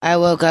I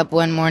woke up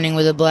one morning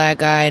with a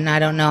black eye and I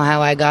don't know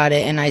how I got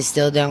it and I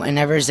still don't. And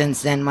ever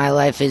since then, my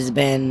life has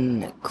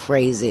been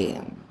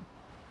crazy.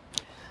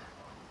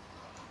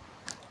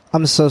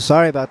 I'm so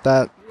sorry about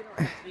that.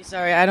 Be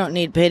sorry, I don't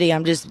need pity.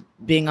 I'm just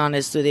being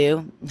honest with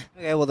you.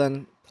 Okay, well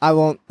then, I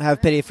won't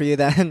have pity for you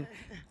then.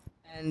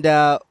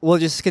 And we'll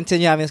just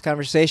continue having this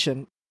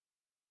conversation.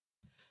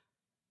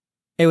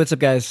 Hey, what's up,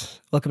 guys?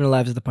 Welcome to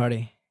Lives of the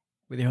Party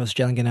with your host,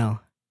 Jalen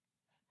Ganell.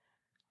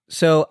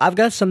 So, I've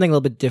got something a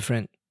little bit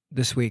different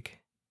this week.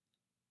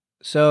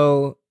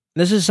 So,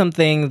 this is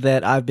something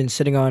that I've been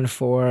sitting on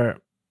for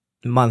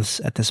months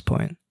at this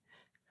point.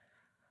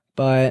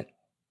 But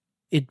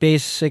it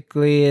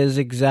basically is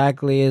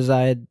exactly as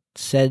I had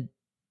said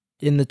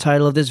in the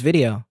title of this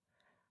video.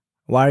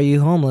 Why are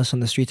you homeless on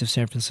the streets of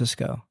San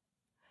Francisco?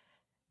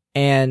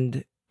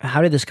 And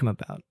how did this come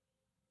about?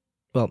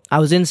 Well, I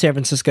was in San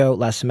Francisco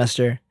last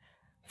semester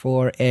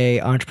for a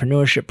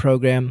entrepreneurship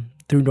program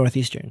through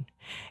Northeastern.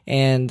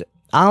 And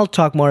I'll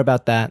talk more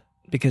about that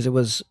because it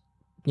was,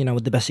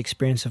 the best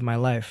experience of my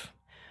life.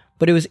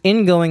 But it was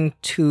in going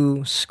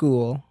to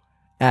school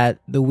at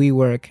the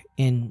WeWork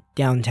in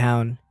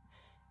downtown,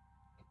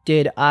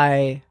 did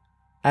I,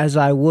 as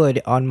I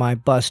would on my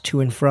bus to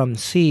and from,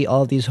 see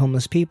all these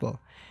homeless people.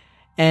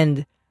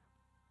 And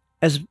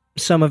as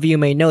some of you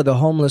may know, the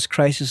homeless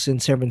crisis in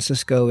San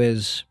Francisco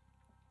is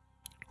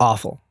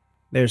awful.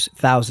 There's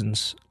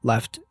thousands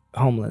left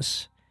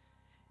homeless.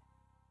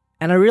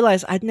 And I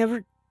realized I'd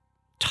never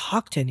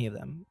talked to any of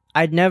them.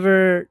 I'd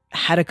never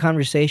had a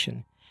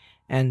conversation.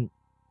 And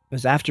it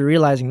was after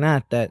realizing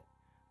that,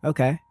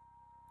 okay,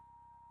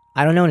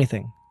 I don't know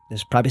anything.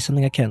 There's probably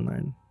something I can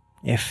learn,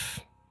 if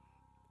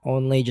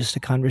only just a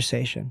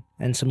conversation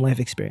and some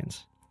life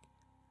experience.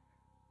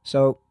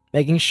 So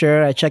making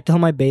sure I checked all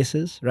my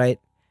bases, right?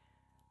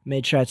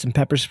 Made sure I had some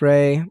pepper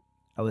spray.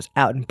 I was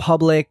out in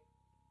public,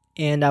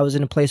 and I was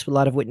in a place with a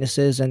lot of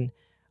witnesses and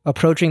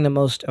approaching the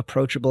most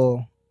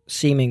approachable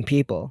seeming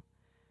people.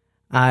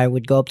 I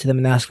would go up to them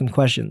and ask them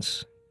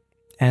questions.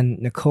 And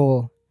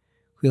Nicole,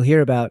 who you'll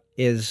hear about,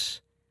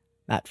 is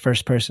that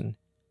first person.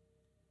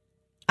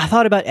 I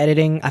thought about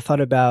editing. I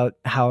thought about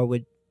how I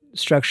would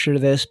structure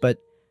this, but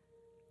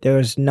there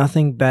was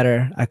nothing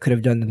better I could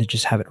have done than to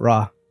just have it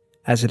raw,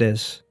 as it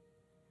is.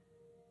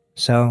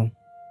 So,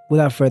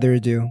 without further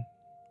ado,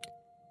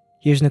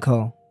 here's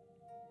Nicole.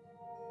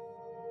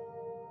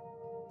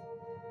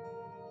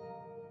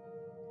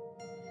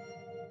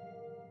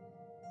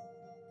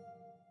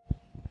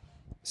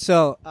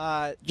 So,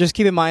 just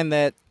keep in mind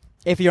that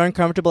if you're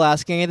uncomfortable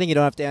asking anything, you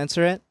don't have to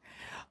answer it.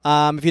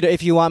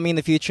 If you want me in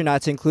the future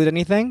not to include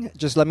anything,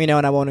 just let me know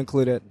and I won't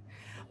include it.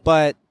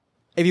 But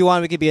if you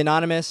want, we could be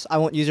anonymous. I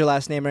won't use your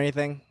last name or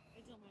anything.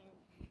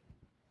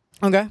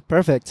 Okay,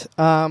 perfect.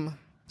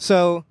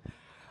 So,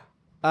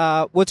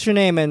 what's your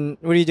name and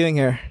what are you doing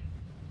here?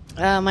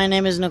 My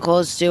name is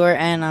Nicole Stewart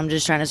and I'm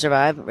just trying to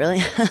survive, really.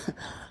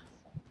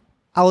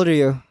 How old are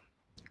you?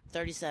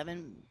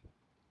 37.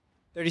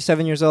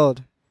 37 years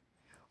old.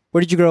 Where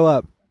did you grow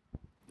up?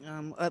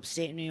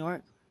 Upstate New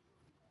York.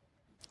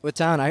 What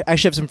town? I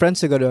actually have some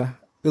friends who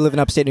live in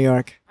upstate New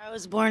York. I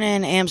was born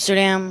in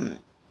Amsterdam,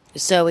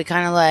 so we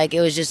kind of it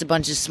was just a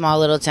bunch of small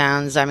little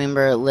towns. I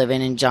remember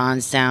living in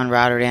Johnstown,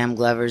 Rotterdam,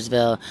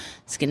 Gloversville.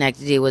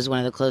 Schenectady was one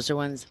of the closer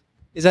ones.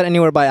 Is that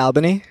anywhere by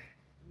Albany?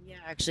 Yeah,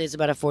 actually, it's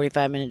about a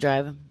 45-minute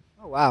drive.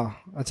 Oh, wow.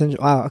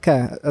 Wow,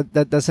 okay.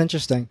 That's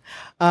interesting.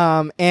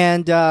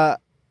 And how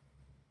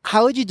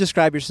would you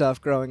describe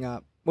yourself growing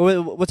up?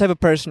 What type of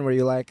person were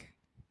you like?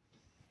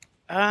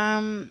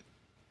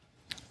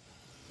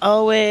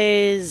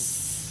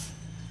 Always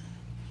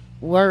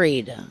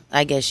worried,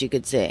 I guess you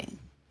could say.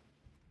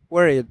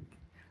 Worried.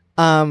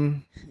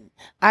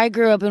 I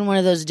grew up in one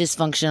of those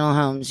dysfunctional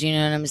homes, you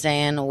know what I'm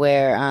saying,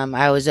 where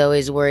I was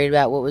always worried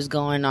about what was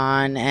going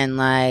on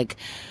and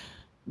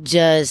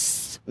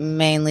just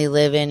mainly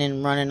living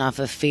and running off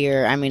of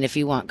fear. I mean, if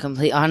you want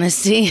complete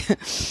honesty,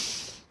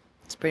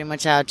 it's pretty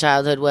much how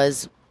childhood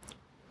was.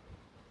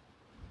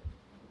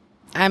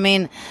 I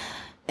mean,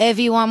 if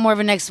you want more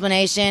of an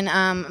explanation,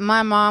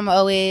 my mom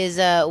always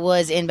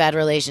was in bad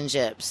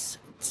relationships.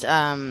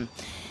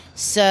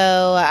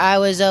 So I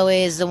was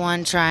always the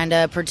one trying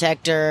to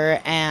protect her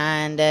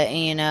and,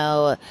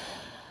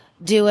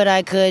 do what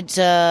I could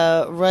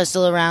to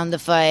rustle around the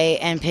fight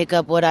and pick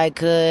up what I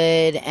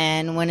could.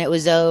 And when it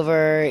was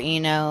over,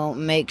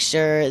 make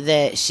sure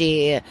that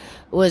she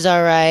was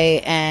all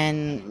right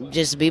and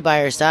just be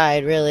by her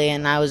side, really.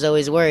 And I was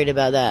always worried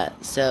about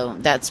that. So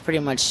that's pretty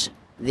much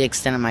the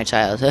extent of my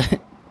childhood.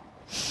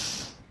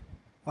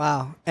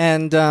 Wow.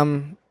 And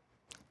I'm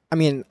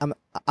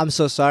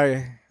so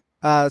sorry.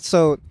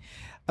 So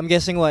I'm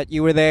guessing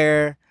you were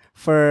there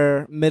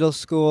for middle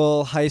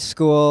school, high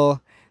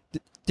school.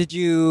 Did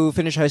you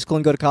finish high school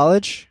and go to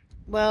college?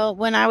 Well,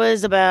 when I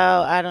was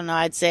about, I don't know,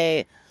 I'd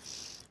say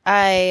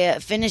I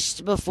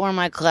finished before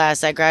my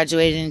class. I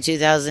graduated in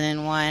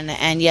 2001,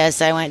 and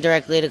yes, I went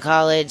directly to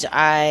college.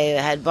 I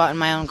had bought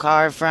my own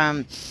car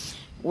from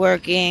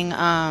working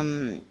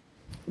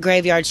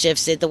graveyard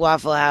shifts at the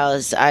Waffle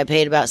House. I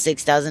paid about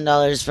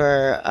 $6,000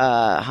 for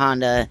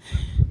Honda,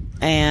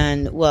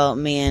 and well,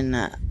 me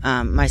and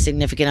my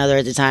significant other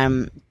at the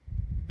time,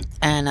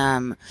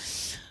 and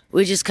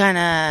we just kind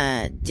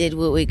of did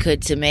what we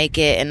could to make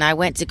it. And I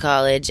went to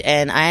college,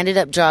 and I ended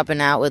up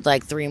dropping out with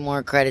like 3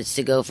 more credits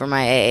to go for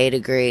my AA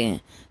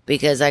degree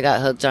because I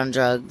got hooked on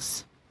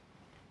drugs.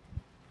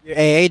 Your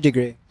AA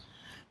degree.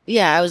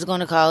 Yeah, I was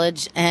going to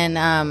college, and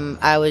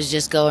I was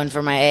just going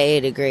for my AA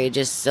degree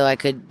just so I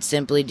could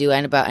simply do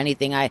about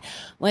anything. I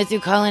went through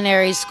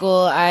culinary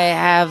school. I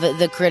have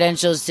the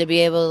credentials to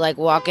be able to like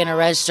walk in a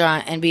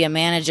restaurant and be a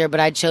manager, but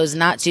I chose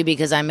not to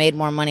because I made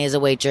more money as a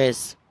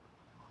waitress.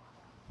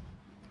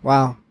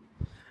 Wow.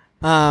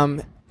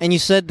 And you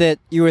said that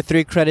you were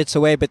 3 credits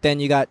away, but then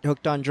you got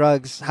hooked on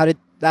drugs. How did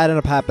that end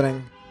up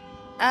happening?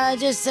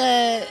 Just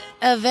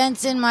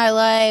events in my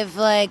life,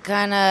 like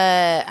kind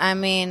of, I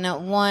mean,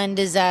 one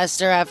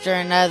disaster after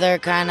another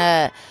kind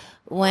of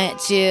went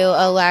to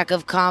a lack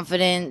of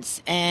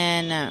confidence,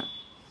 and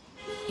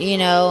you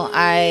know,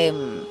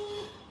 I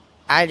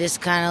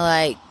just kind of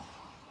like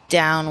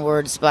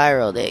downward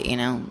spiraled it, you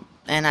know,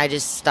 and I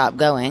just stopped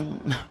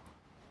going.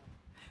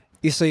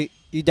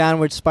 You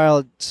downward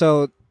spiraled.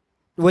 So,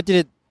 what did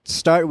it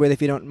start with,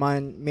 if you don't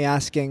mind me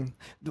asking?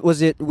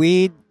 Was it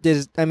weed?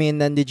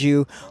 Then did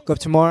you go up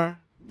to more?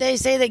 They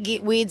say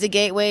that weed's a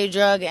gateway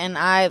drug, and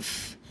I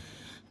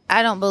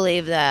don't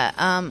believe that.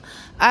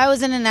 I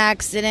was in an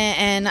accident,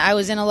 and I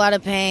was in a lot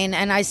of pain,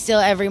 and I still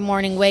every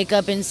morning wake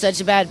up in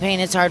such bad pain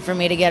it's hard for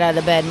me to get out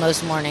of bed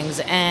most mornings.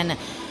 And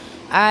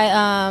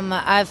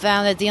I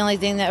found that the only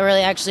thing that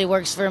really actually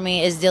works for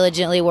me is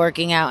diligently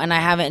working out, and I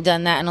haven't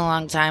done that in a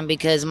long time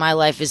because my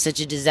life is such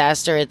a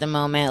disaster at the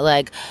moment.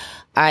 Like,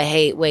 I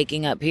hate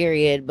waking up,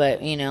 period,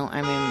 but, you know,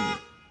 I mean...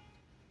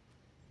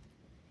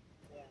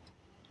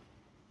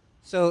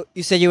 So,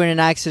 you said you were in an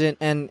accident,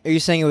 and are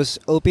you saying it was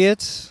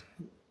opiates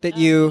that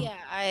you...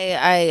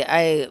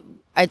 Yeah,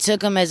 I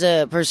took them as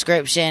a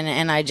prescription,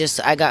 and I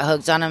got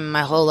hooked on them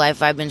my whole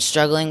life. I've been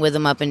struggling with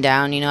them up and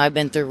down. You know, I've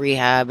been through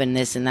rehab and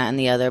this and that and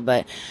the other,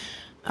 but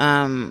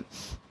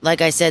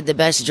like I said, the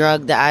best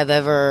drug that I've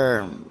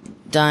ever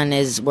done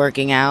is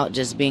working out,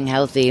 just being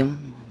healthy.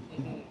 And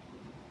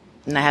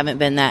I haven't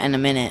been that in a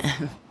minute.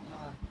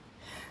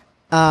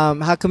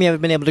 How come you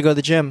haven't been able to go to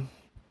the gym?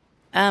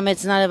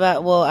 It's not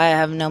about, well, I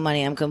have no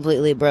money. I'm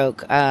completely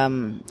broke.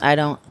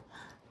 I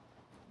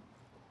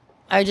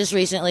just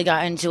recently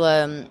got into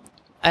a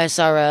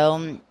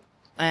SRO.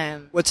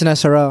 What's an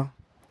SRO?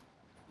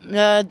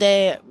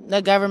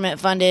 The government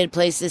funded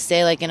place to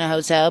stay, like in a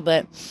hotel,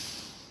 but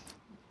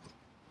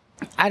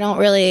I don't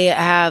really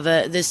have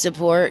the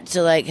support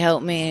to like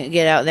help me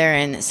get out there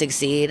and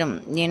succeed,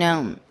 you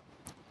know,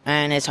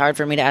 and it's hard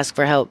for me to ask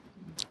for help.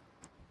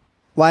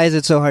 Why is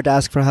it so hard to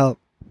ask for help?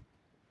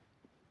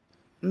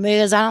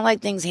 Because I don't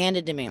like things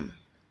handed to me.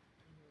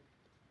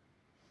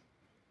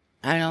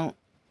 I don't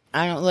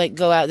like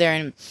go out there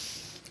and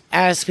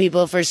ask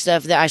people for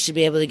stuff that I should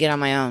be able to get on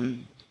my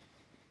own.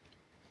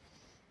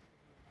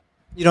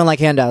 You don't like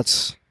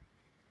handouts?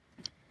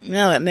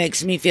 No, it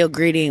makes me feel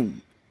greedy.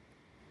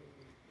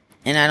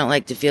 And I don't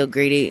like to feel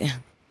greedy.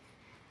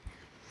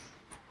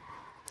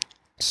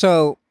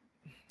 So,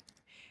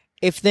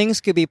 if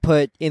things could be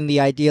put in the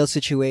ideal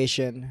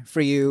situation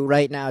for you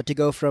right now to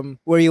go from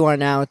where you are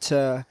now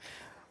to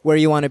where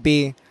you want to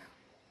be,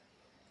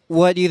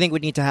 what do you think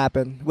would need to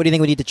happen? What do you think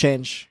would need to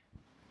change?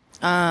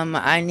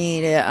 I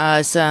need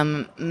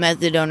some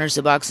methadone or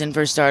Suboxone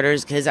for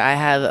starters because I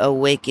have a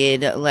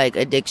wicked like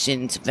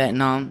addiction to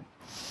fentanyl.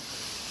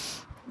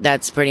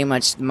 That's pretty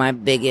much my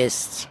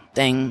biggest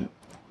thing.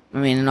 I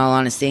mean, in all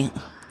honesty.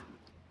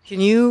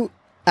 Can you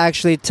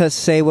actually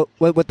say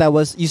what that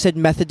was? You said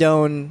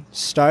methadone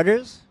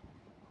starters?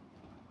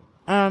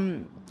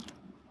 I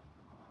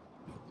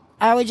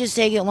would just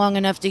take it long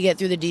enough to get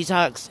through the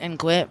detox and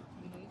quit.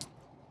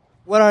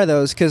 What are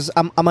those? Because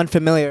I'm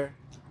unfamiliar.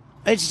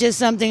 It's just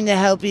something to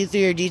help you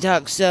through your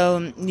detox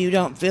so you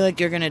don't feel like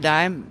you're going to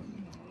die.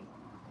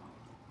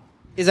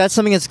 Is that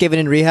something that's given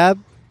in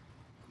rehab?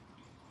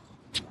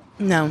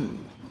 No.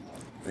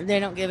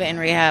 They don't give it in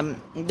rehab.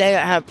 They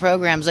have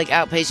programs, like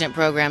outpatient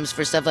programs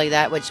for stuff like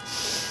that, which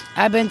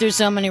I've been through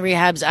so many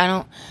rehabs. I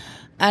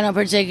don't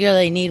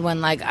particularly need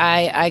one. Like,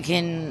 I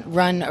can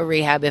run a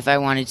rehab if I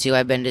wanted to.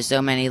 I've been to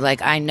so many.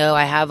 Like, I know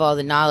I have all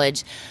the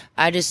knowledge.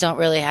 I just don't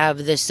really have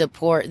the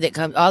support that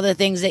comes, all the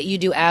things that you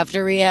do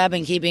after rehab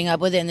and keeping up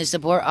with it and the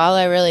support. All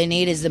I really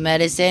need is the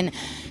medicine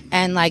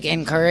and like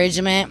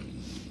encouragement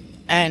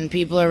and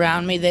people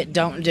around me that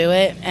don't do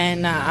it.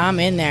 And I'm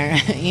in there.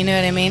 You know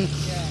what I mean?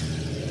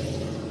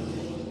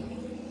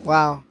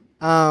 Wow.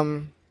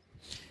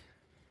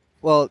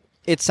 Well,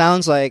 it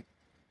sounds like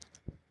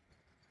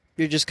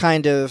you're just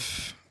kind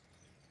of,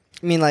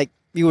 I mean, like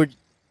you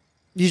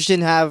just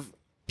didn't have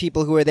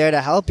people who were there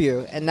to help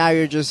you, and now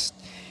you're just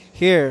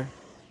here.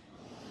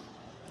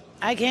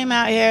 I came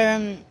out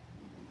here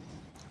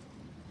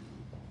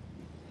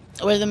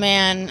with a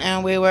man,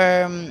 and we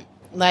were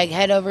like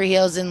head over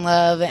heels in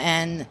love,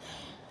 and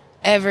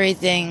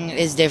everything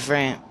is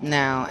different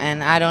now,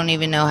 and I don't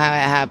even know how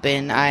it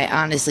happened. I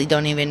honestly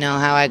don't even know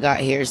how I got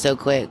here so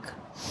quick.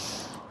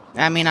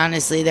 I mean,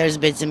 honestly, there's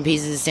bits and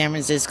pieces of San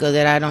Francisco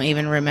that I don't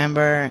even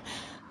remember.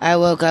 I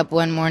woke up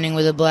one morning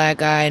with a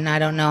black eye, and I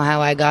don't know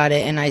how I got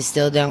it, and I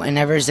still don't. And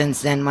ever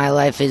since then, my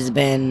life has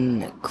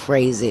been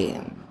crazy.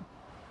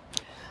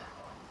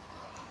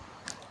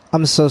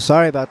 I'm so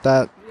sorry about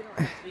that.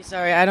 Be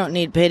sorry, I don't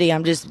need pity.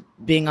 I'm just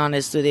being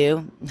honest with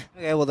you.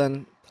 Okay, well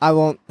then, I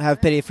won't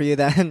have pity for you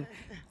then.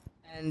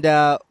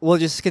 And we'll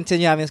just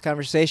continue having this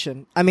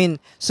conversation. I mean,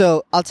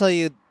 so I'll tell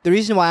you, the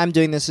reason why I'm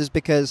doing this is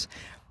because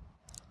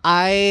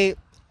I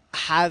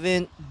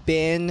haven't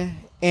been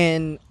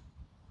in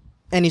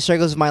any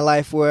circles of my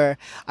life where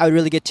I would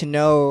really get to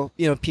know,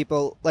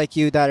 people like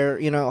you that are,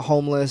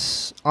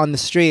 homeless on the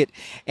street.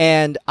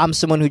 And I'm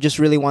someone who just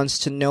really wants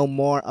to know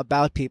more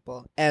about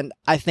people. And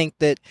I think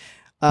that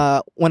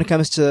when it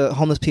comes to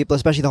homeless people,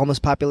 especially the homeless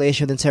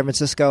population within San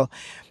Francisco,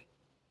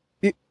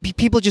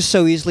 people just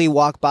so easily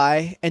walk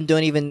by and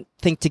don't even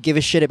think to give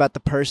a shit about the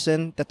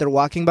person that they're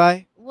walking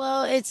by.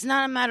 Well, it's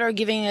not a matter of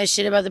giving a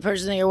shit about the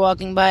person that you're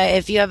walking by.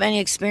 If you have any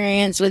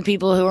experience with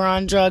people who are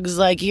on drugs,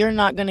 like, you're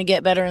not going to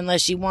get better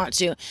unless you want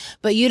to.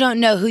 But you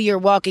don't know who you're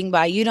walking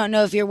by. You don't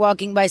know if you're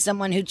walking by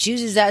someone who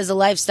chooses that as a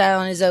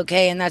lifestyle and is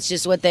okay, and that's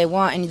just what they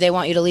want, and they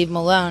want you to leave them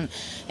alone.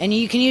 And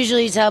you can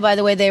usually tell by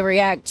the way they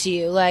react to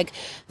you. Like,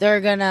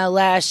 they're going to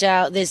lash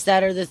out, this,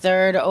 that, or the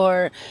third,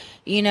 or,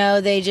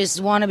 they just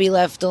want to be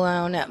left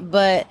alone.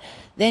 But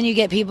then you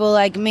get people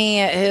like me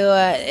who,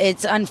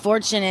 it's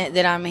unfortunate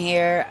that I'm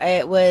here.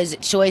 It was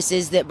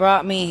choices that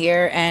brought me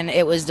here, and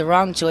it was the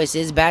wrong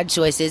choices, bad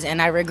choices,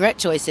 and I regret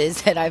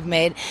choices that I've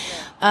made.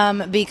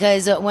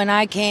 Because when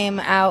I came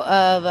out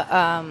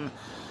of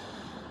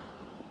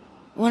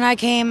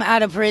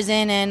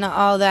prison and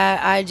all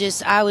that,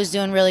 I was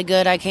doing really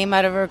good. I came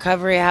out of a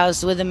recovery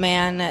house with a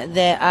man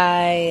that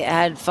I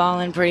had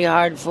fallen pretty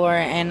hard for,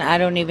 and I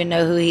don't even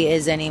know who he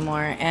is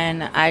anymore.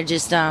 And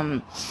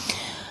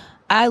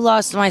I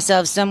lost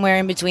myself somewhere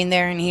in between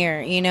there and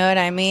here, you know what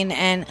I mean?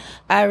 And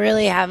I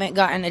really haven't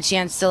gotten a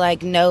chance to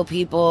know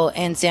people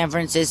in San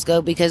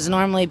Francisco, because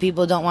normally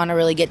people don't want to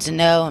really get to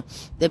know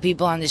the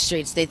people on the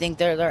streets. They think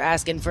they're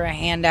asking for a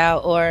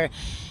handout, or,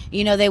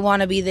 they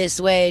want to be this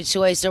way,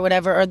 choice or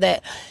whatever, or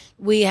that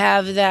we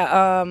have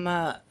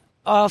that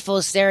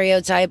awful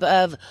stereotype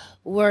of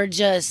we're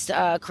just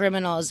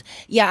criminals.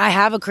 Yeah, I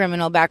have a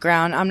criminal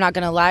background. I'm not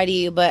going to lie to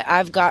you, but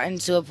I've gotten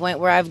to a point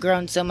where I've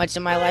grown so much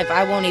in my life,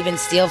 I won't even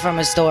steal from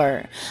a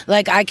store.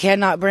 Like, I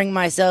cannot bring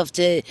myself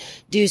to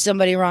do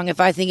somebody wrong. If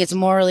I think it's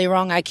morally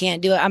wrong, I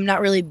can't do it. I'm not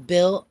really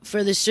built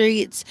for the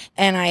streets,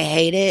 and I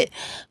hate it.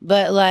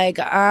 But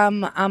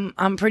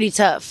I'm pretty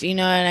tough. You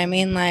know what I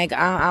mean?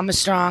 I'm a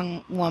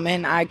strong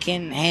woman. I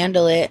can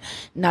handle it.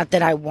 Not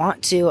that I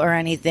want to or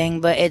anything,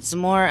 but it's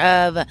more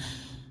of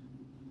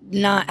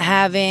not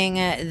having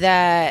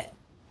that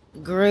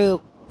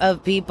group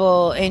of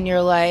people in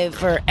your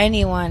life, or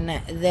anyone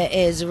that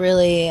is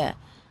really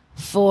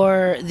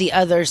for the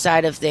other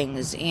side of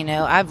things.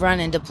 I've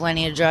run into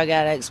plenty of drug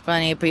addicts,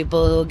 plenty of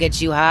people who will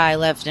get you high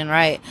left and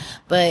right,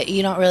 but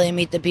you don't really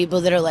meet the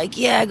people that are like,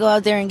 yeah, go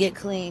out there and get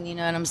clean. You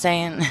know what I'm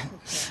saying?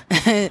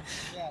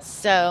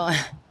 So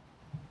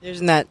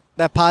there's that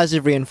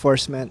positive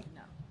reinforcement.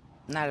 No,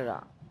 not at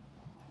all.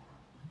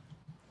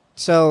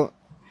 So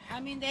I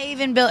mean, they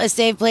even built a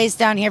safe place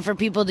down here for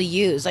people to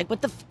use. Like,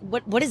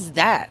 what is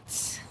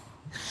that?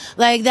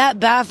 Like, that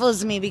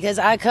baffles me, because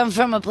I come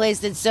from a place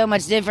that's so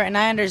much different, and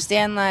I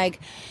understand,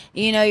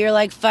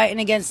 you're fighting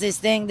against this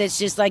thing that's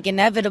just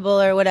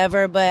inevitable or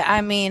whatever. But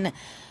I mean,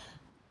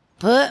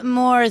 put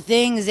more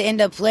things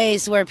into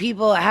place where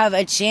people have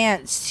a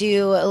chance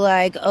to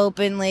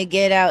openly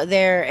get out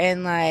there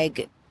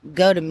and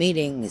go to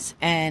meetings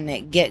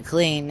and get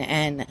clean.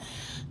 And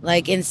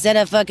instead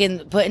of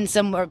fucking putting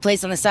some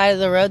place on the side of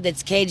the road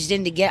that's caged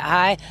in to get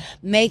high,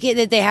 make it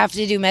that they have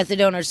to do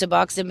methadone or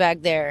Suboxone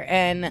back there.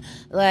 And,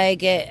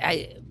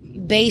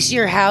 base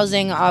your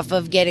housing off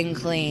of getting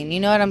clean. You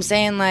know what I'm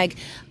saying?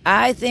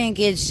 I think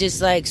it's just,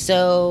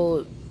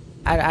 so...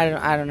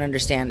 I don't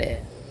understand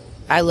it.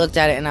 I looked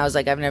at it and I was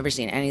like, I've never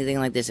seen anything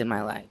like this in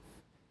my life.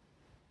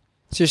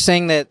 So you're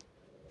saying that...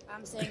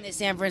 I'm saying that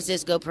San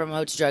Francisco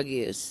promotes drug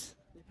use.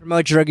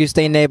 Promote drug use,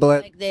 they enable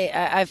it.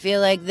 I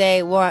feel like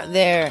they want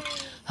their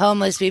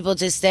homeless people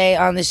to stay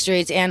on the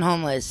streets and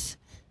homeless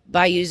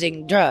by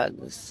using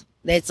drugs.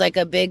 It's like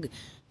a big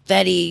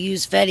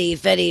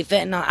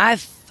fentanyl.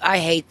 I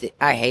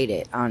hate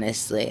it,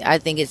 honestly. I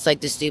think it's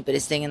the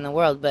stupidest thing in the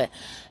world, but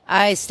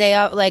I stay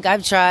out.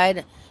 I've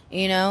tried,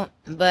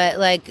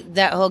 but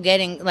that whole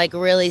getting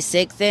really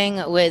sick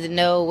thing with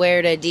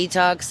nowhere to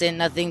detox and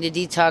nothing to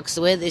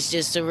detox with is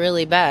just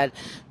really bad.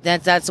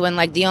 That's when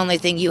the only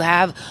thing you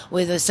have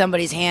with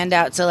somebody's hand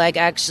out to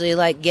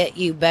actually get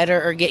you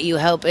better or get you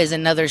help is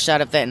another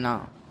shot of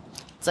fentanyl.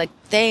 It's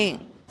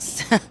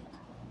thanks.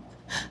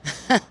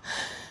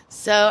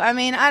 So, I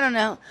mean, I don't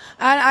know.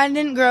 I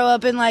didn't grow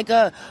up in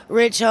a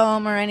rich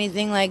home or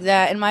anything like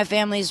that, and my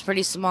family's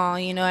pretty small,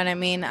 you know what I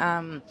mean?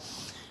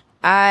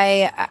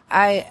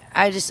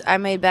 I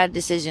made bad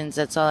decisions.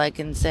 That's all I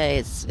can say.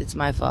 It's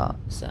my fault.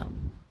 So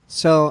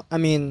So, I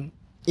mean,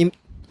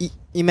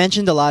 you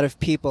mentioned a lot of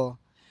people.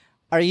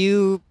 Are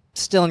you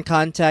still in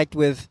contact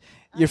with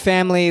your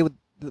family,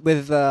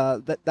 with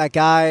that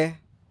guy?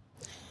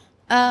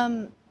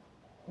 um,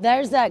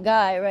 there's that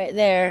guy right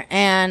there,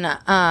 and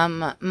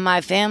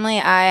my family.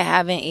 I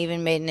haven't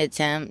even made an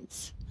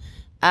attempt.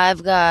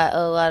 I've got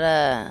a lot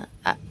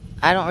of.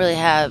 I don't really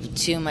have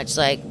too much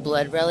like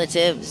blood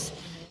relatives,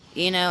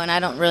 and I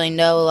don't really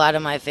know a lot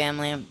of my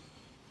family,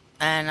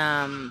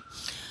 and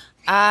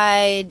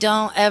I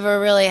don't ever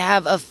really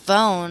have a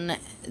phone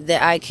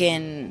that I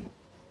can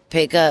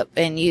pick up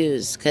and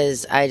use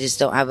because I just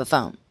don't have a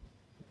phone.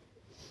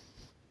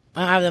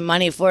 I don't have the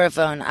money for a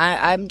phone.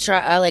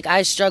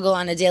 I struggle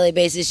on a daily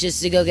basis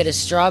just to go get a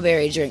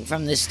strawberry drink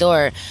from the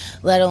store,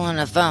 let alone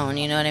a phone.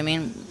 You know what I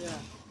mean?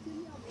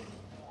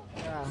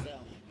 Yeah.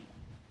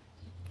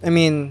 I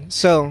mean,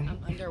 so I'm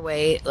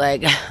underweight.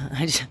 Like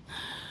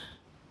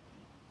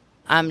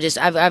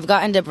I've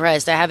gotten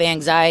depressed. I have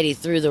anxiety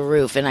through the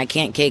roof, and I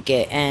can't kick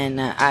it.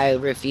 And I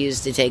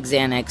refuse to take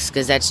Xanax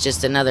because that's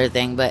just another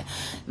thing. But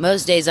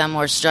most days I'm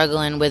more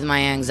struggling with my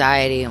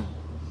anxiety,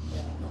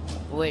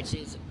 which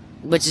is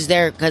which is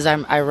there because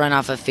I run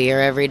off of fear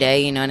every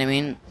day. You know what I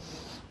mean?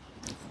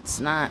 It's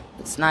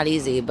not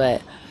easy,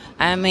 but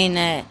I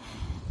mean,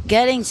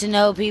 getting to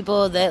know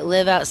people that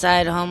live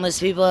outside, homeless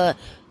people,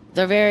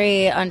 they're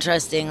very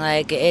untrusting.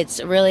 Like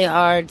it's really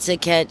hard to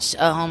catch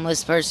a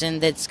homeless person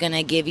that's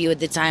gonna give you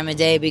the time of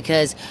day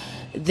because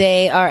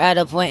they are at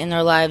a point in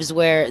their lives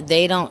where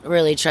they don't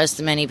really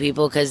trust many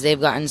people because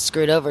they've gotten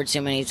screwed over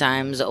too many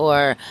times.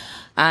 Or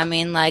I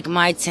mean, like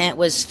my tent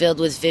was filled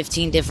with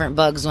 15 different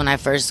bugs when I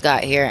first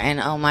got here, and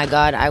oh my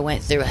god, I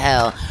went through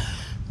hell.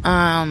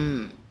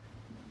 um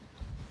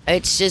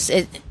it's just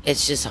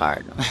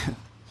hard.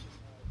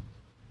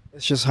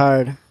 it's just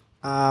hard.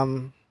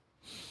 Um,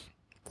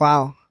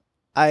 wow.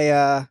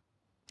 I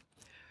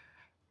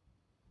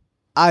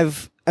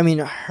I mean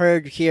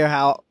heard here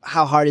how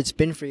hard it's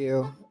been for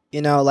you.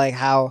 You know, like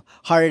how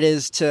hard it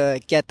is to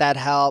get that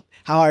help,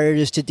 how hard it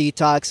is to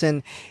detox,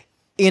 and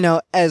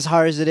as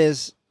hard as it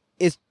is,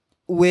 it's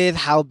with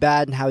how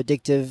bad and how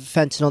addictive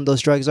fentanyl and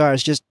those drugs are.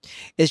 It's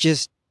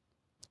just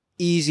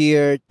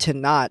easier to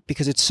not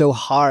because it's so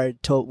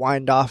hard to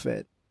wind off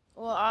it.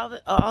 Well,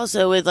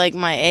 also with like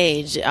my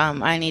age,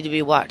 I need to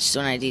be watched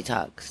when I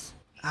detox.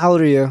 How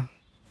old are you?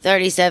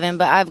 37,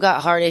 but I've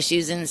got heart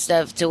issues and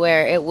stuff to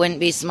where it wouldn't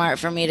be smart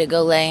for me to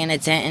go lay in a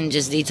tent and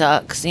just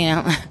detox,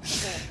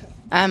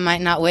 I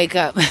might not wake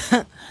up.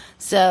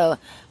 So,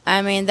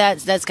 I mean,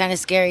 that's kind of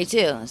scary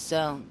too.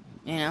 So,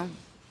 you know.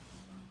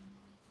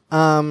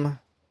 Um,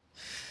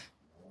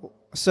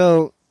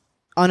 so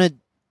on a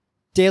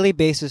daily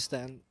basis,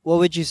 then,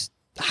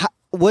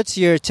 what's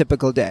your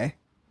typical day?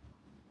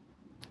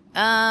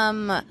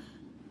 Um,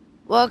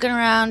 Walking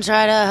around,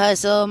 try to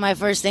hustle. My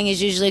first thing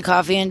is usually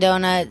coffee and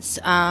donuts.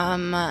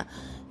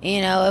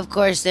 Of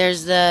course,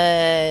 there's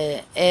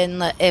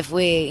if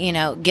we,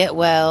 get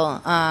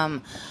well.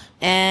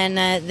 And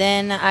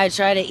then I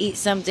try to eat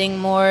something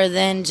more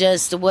than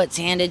just what's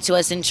handed to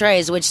us in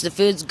trays, which the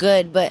food's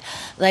good, but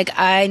like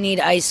I need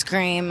ice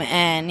cream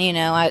and,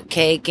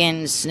 cake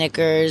and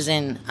Snickers,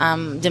 and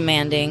I'm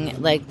demanding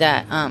like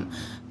that.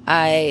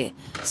 I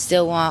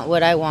still want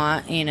what I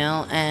want,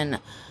 and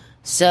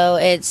so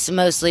it's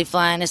mostly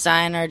flying a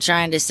sign or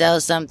trying to sell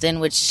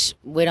something, which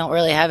we don't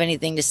really have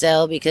anything to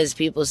sell because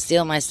people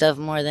steal my stuff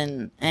more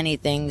than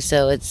anything.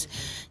 So it's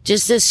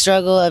just a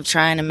struggle of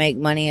trying to make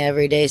money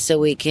every day so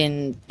we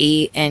can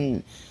eat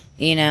and,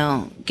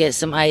 get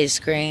some ice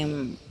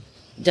cream,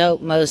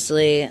 dope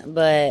mostly.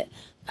 But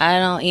I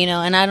don't,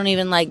 and I don't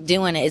even like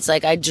doing it. It's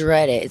like I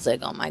dread it. It's like,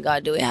 oh my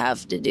God, do we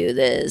have to do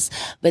this?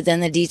 But then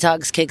the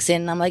detox kicks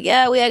in and I'm like,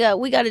 yeah,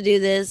 we got to do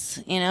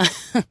this.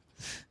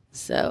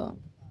 So.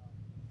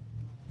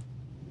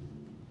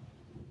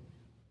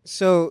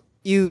 So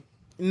you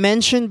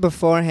mentioned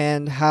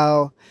beforehand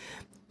how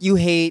you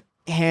hate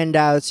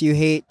handouts, you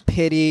hate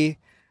pity.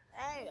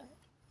 Hey,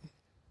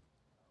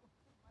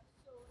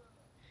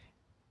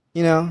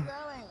 You know,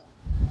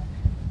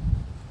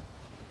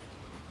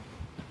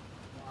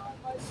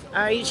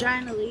 are you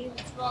trying to leave?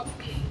 What's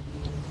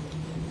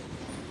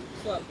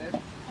up,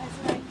 man? I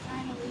said, are you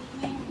trying to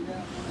leave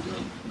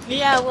me?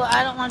 Yeah, well,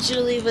 I don't want you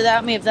to leave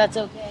without me if that's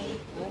okay.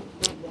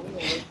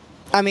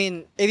 I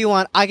mean, if you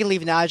want, I can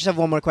leave now. I just have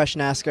one more question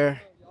to ask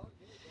her.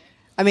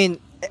 I mean,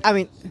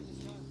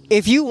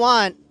 if you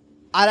want,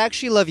 I'd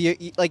actually love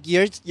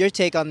your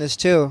take on this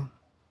too.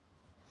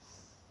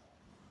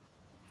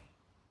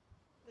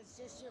 It's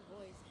just your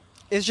voice.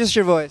 It's just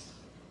your voice.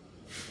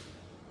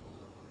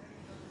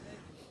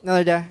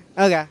 Another day.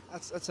 Okay,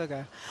 that's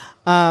okay.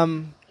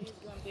 He's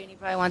grumpy and he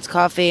probably wants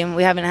coffee, and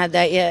we haven't had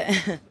that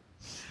yet.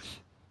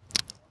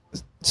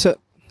 So,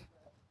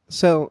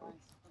 so,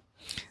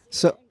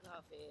 so,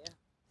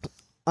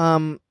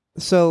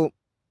 so,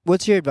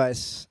 what's your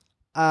advice?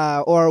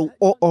 or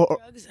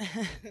Drugs.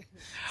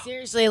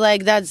 Seriously,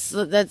 like that's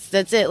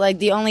it. Like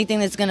the only thing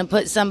that's gonna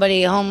put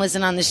somebody homeless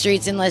and on the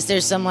streets, unless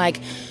there's some like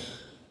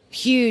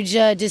huge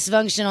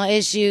dysfunctional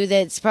issue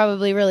that's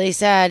probably really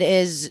sad,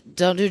 is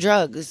don't do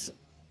drugs.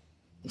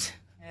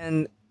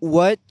 and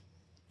what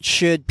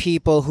should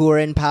people who are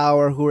in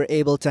power who are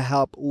able to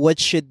help, what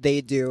should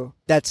they do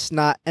that's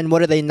not, and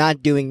what are they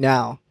not doing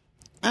now?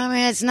 I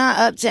mean, it's not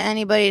up to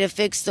anybody to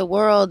fix the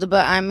world,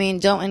 but I mean,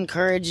 don't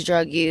encourage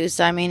drug use.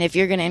 I mean, if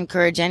you're going to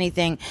encourage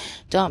anything,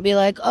 don't be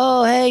like,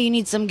 oh, hey, you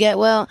need some get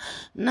well.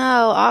 No,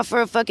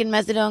 offer a fucking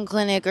methadone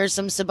clinic or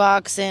some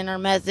Suboxone or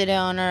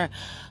methadone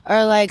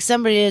or like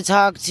somebody to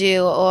talk to,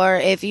 or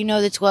if you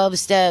know the 12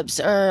 steps,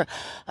 or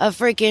a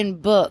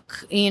freaking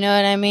book, you know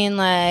what I mean?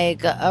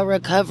 Like a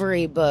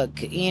recovery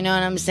book, you know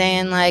what I'm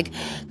saying? Like,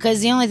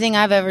 cause the only thing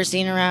I've ever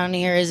seen around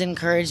here is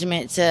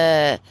encouragement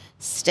to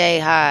stay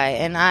high.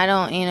 And I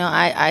don't,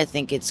 I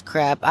think it's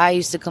crap. I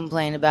used to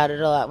complain about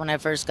it a lot when I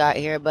first got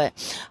here, but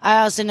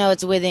I also know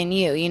it's within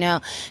you,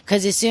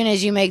 cause as soon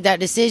as you make that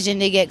decision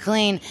to get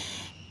clean,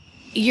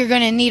 you're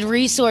going to need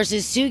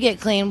resources to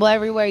get clean. Well,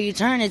 everywhere you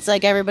turn, it's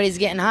like everybody's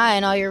getting high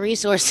and all your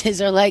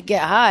resources are like,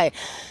 get high.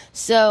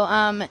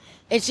 So,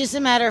 it's just a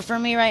matter for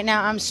me right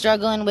now. I'm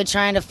struggling with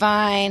trying to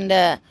find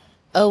a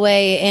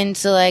way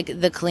into like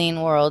the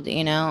clean world,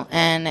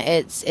 and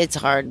it's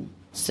hard.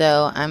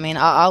 So, I mean,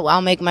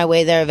 I'll make my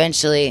way there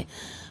eventually.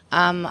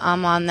 I'm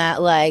on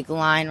that like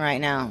line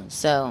right now.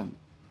 So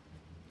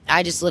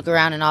I just look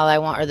around and all I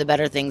want are the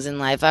better things in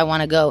life. I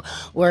want to go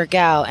work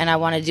out and I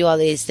want to do all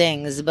these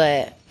things,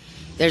 but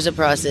there's a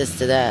process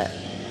to that.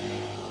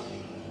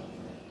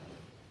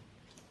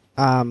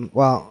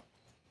 Well,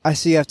 I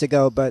see you have to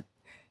go, but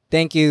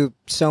thank you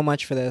so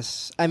much for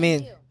this. I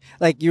mean,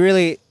 like you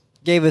really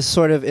gave us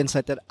sort of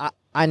insight that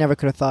I never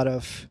could have thought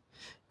of,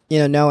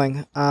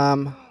 knowing.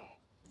 Hold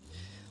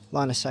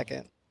on a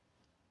second.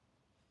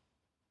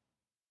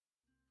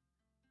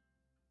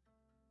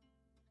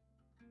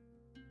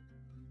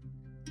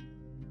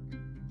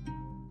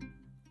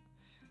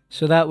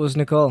 So that was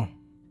Nicole.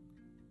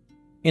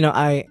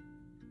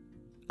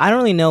 I don't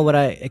really know what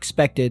I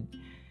expected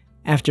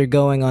after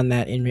going on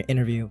that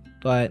interview,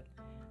 but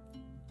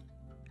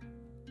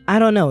I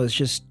don't know. I was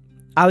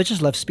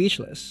just left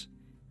speechless.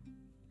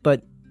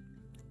 But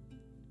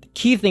the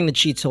key thing that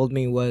she told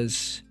me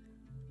was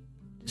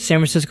San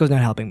Francisco's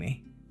not helping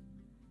me.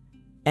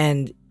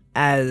 And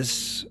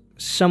as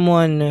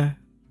someone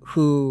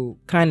who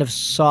kind of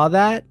saw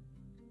that,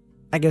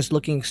 I guess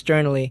looking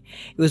externally,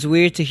 it was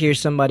weird to hear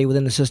somebody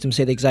within the system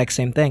say the exact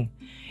same thing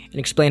and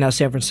explain how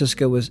San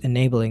Francisco was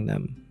enabling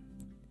them.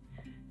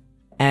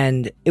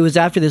 And it was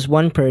after this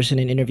one person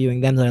and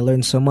interviewing them that I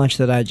learned so much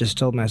that I just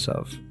told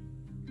myself,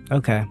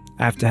 okay,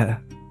 I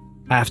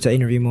have to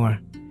interview more.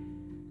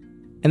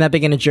 And that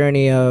began a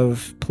journey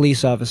of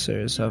police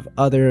officers, of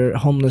other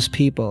homeless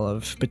people,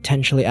 of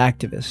potentially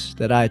activists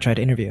that I tried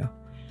to interview.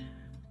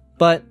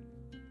 But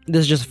this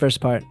is just the first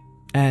part,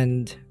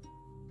 and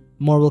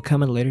more will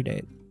come at a later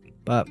date.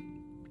 But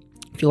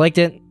if you liked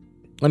it,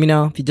 let me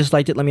know. If you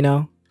disliked it, let me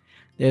know.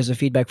 There's a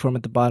feedback form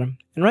at the bottom.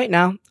 And right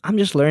now, I'm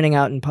just learning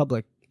out in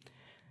public.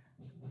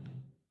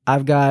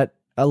 I've got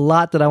a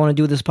lot that I want to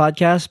do with this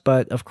podcast,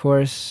 but of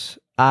course,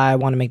 I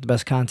want to make the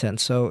best content.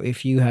 So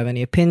if you have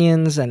any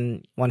opinions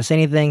and want to say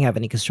anything, have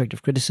any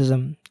constructive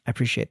criticism, I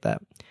appreciate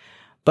that.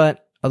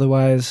 But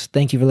otherwise,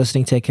 thank you for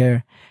listening. Take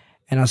care.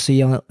 And I'll see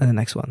you in the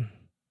next one.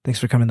 Thanks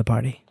for coming to the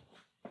party.